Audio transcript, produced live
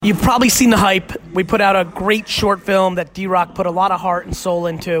You've probably seen the hype. We put out a great short film that D-Rock put a lot of heart and soul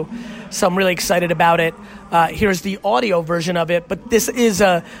into, so I'm really excited about it. Here's the audio version of it, but this is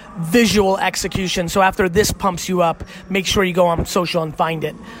a visual execution, so after this pumps you up, make sure you go on social and find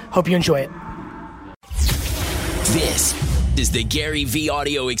it. Hope you enjoy it. This is the Gary V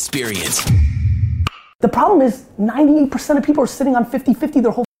audio experience. The problem is 98% of people are sitting on 50-50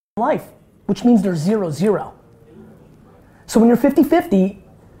 their whole life, which means they're 0-0. So when you're 50-50,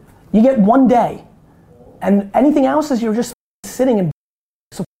 you get one day, and anything else is you're just sitting and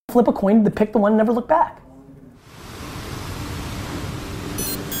so flip a coin to pick the one and never look back.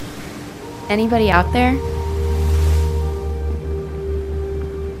 Anybody out there?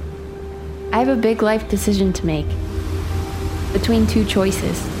 I have a big life decision to make between two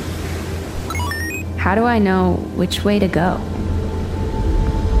choices. How do I know which way to go?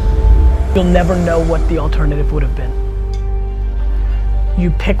 You'll never know what the alternative would have been. You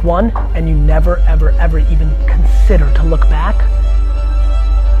pick one and you never, ever, ever even consider to look back.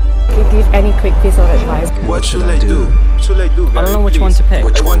 Give any quick piece of advice. What should I do? I don't know which one to pick.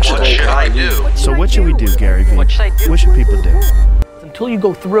 Which one should I do? So what should we do, Gary Vee? What should people do? Until you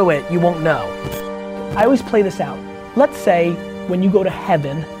go through it, you won't know. I always play this out. Let's say when you go to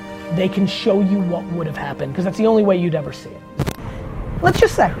heaven, they can show you what would have happened, because that's the only way you'd ever see it. Let's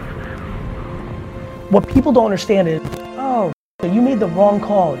just say, what people don't understand is, oh, you made the wrong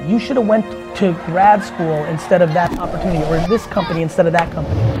call. You should have went to grad school instead of that opportunity, or this company instead of that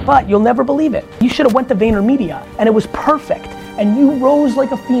company. But you'll never believe it. You should have went to VaynerMedia, and it was perfect. And you rose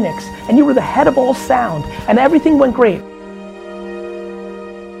like a phoenix, and you were the head of all sound, and everything went great.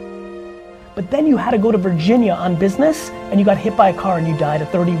 But then you had to go to Virginia on business, and you got hit by a car and you died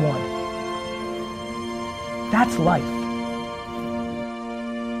at 31. That's life.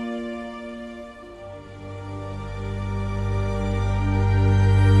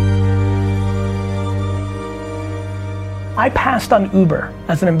 I passed on Uber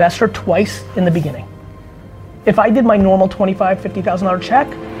as an investor twice in the beginning. If I did my normal $25,000, $50,000 check,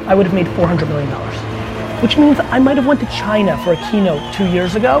 I would have made $400 million. Which means I might have went to China for a keynote 2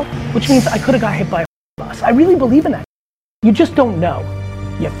 years ago, which means I could have got hit by a bus. I really believe in that. You just don't know.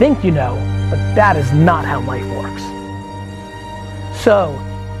 You think you know, but that is not how life works. So,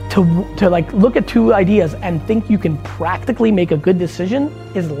 to like look at two ideas and think you can practically make a good decision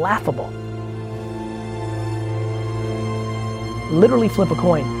is laughable. Literally flip a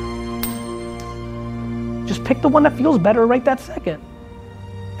coin. Just pick the one that feels better right that second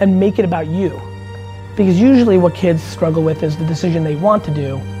and make it about you. Because usually what kids struggle with is the decision they want to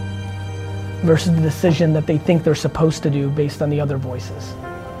do versus the decision that they think they're supposed to do based on the other voices.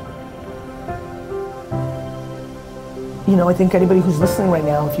 You know, I think anybody who's listening right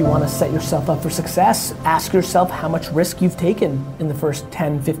now, if you want to set yourself up for success, ask yourself how much risk you've taken in the first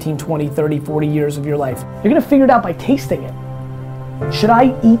 10, 15, 20, 30, 40 years of your life. You're gonna figure it out by tasting it. Should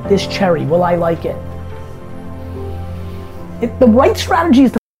I eat this cherry? Will I like it? The right strategy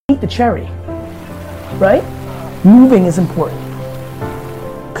is to eat the cherry, right? Moving is important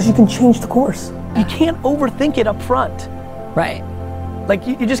because you can change the course. You can't overthink it up front. Right. Like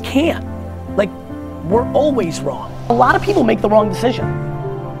you just can't. Like we're always wrong. A lot of people make the wrong decision.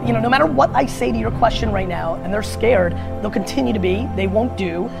 You know, no matter what I say to your question right now, and they're scared, they'll continue to be, they won't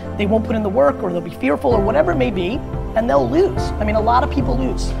put in the work, or they'll be fearful, or whatever it may be, and they'll lose. I mean, a lot of people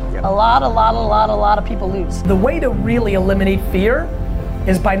lose. Yep. A lot of people lose. The way to really eliminate fear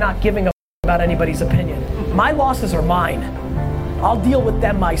is by not giving a about anybody's opinion. My losses are mine. I'll deal with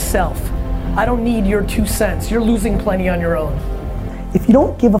them myself. I don't need your 2 cents. You're losing plenty on your own. If you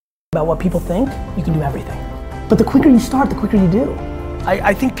don't give a about what people think, you can do everything. But the quicker you start, the quicker you do.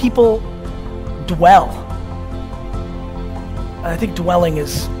 I think people dwell. I think dwelling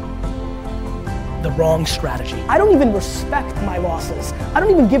is the wrong strategy. I don't even respect my losses. I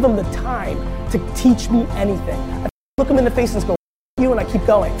don't even give them the time to teach me anything. I look them in the face and go, you, and I keep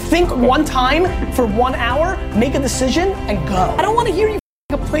going. Think one time for 1 hour, make a decision, and go. I don't want to hear you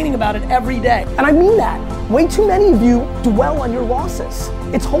complaining about it every day. And I mean that. Way too many of you dwell on your losses.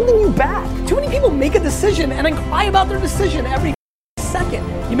 It's holding you back. Too many people make a decision and then cry about their decision every second.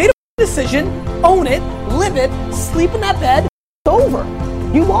 You made a decision, own it, live it, sleep in that bed, it's over.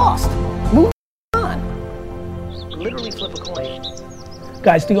 You lost. Move on. Literally flip a coin.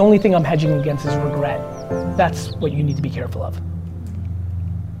 Guys, the only thing I'm hedging against is regret. That's what you need to be careful of.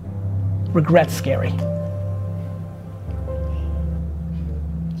 Regret's scary.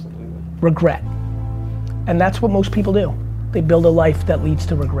 Regret. And that's what most people do. They build a life that leads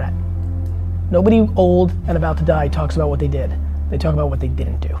to regret. Nobody old and about to die talks about what they did. They talk about what they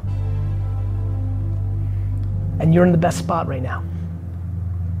didn't do. And you're in the best spot right now.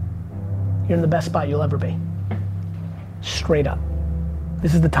 you're in the best spot you'll ever be. Straight up.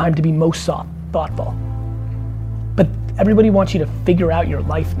 This is the time to be most thoughtful. But everybody wants you to figure out your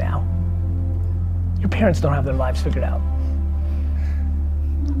life now. Your parents don't have their lives figured out.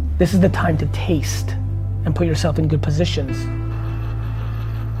 This is the time to taste and put yourself in good positions.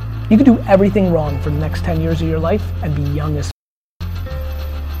 You can do everything wrong for the next 10 years of your life and be young as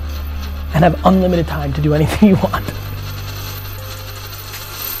and have unlimited time to do anything you want.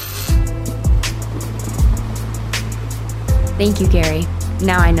 Thank you, Gary.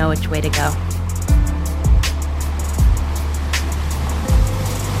 Now I know which way to go.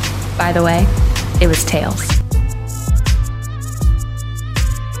 By the way, it was tails.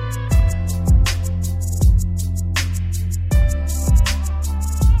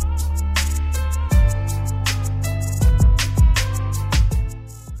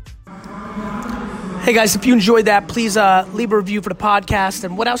 Hey guys, if you enjoyed that, please leave a review for the podcast.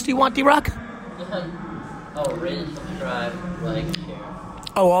 And what else do you want, D-Rock? Rate, subscribe, like, share.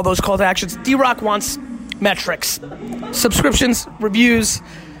 Oh, all those call to actions. D-Rock wants metrics. Subscriptions, reviews.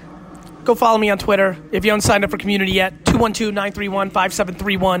 Go follow me on Twitter. If you haven't signed up for community yet,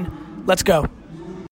 212-931-5731. Let's go.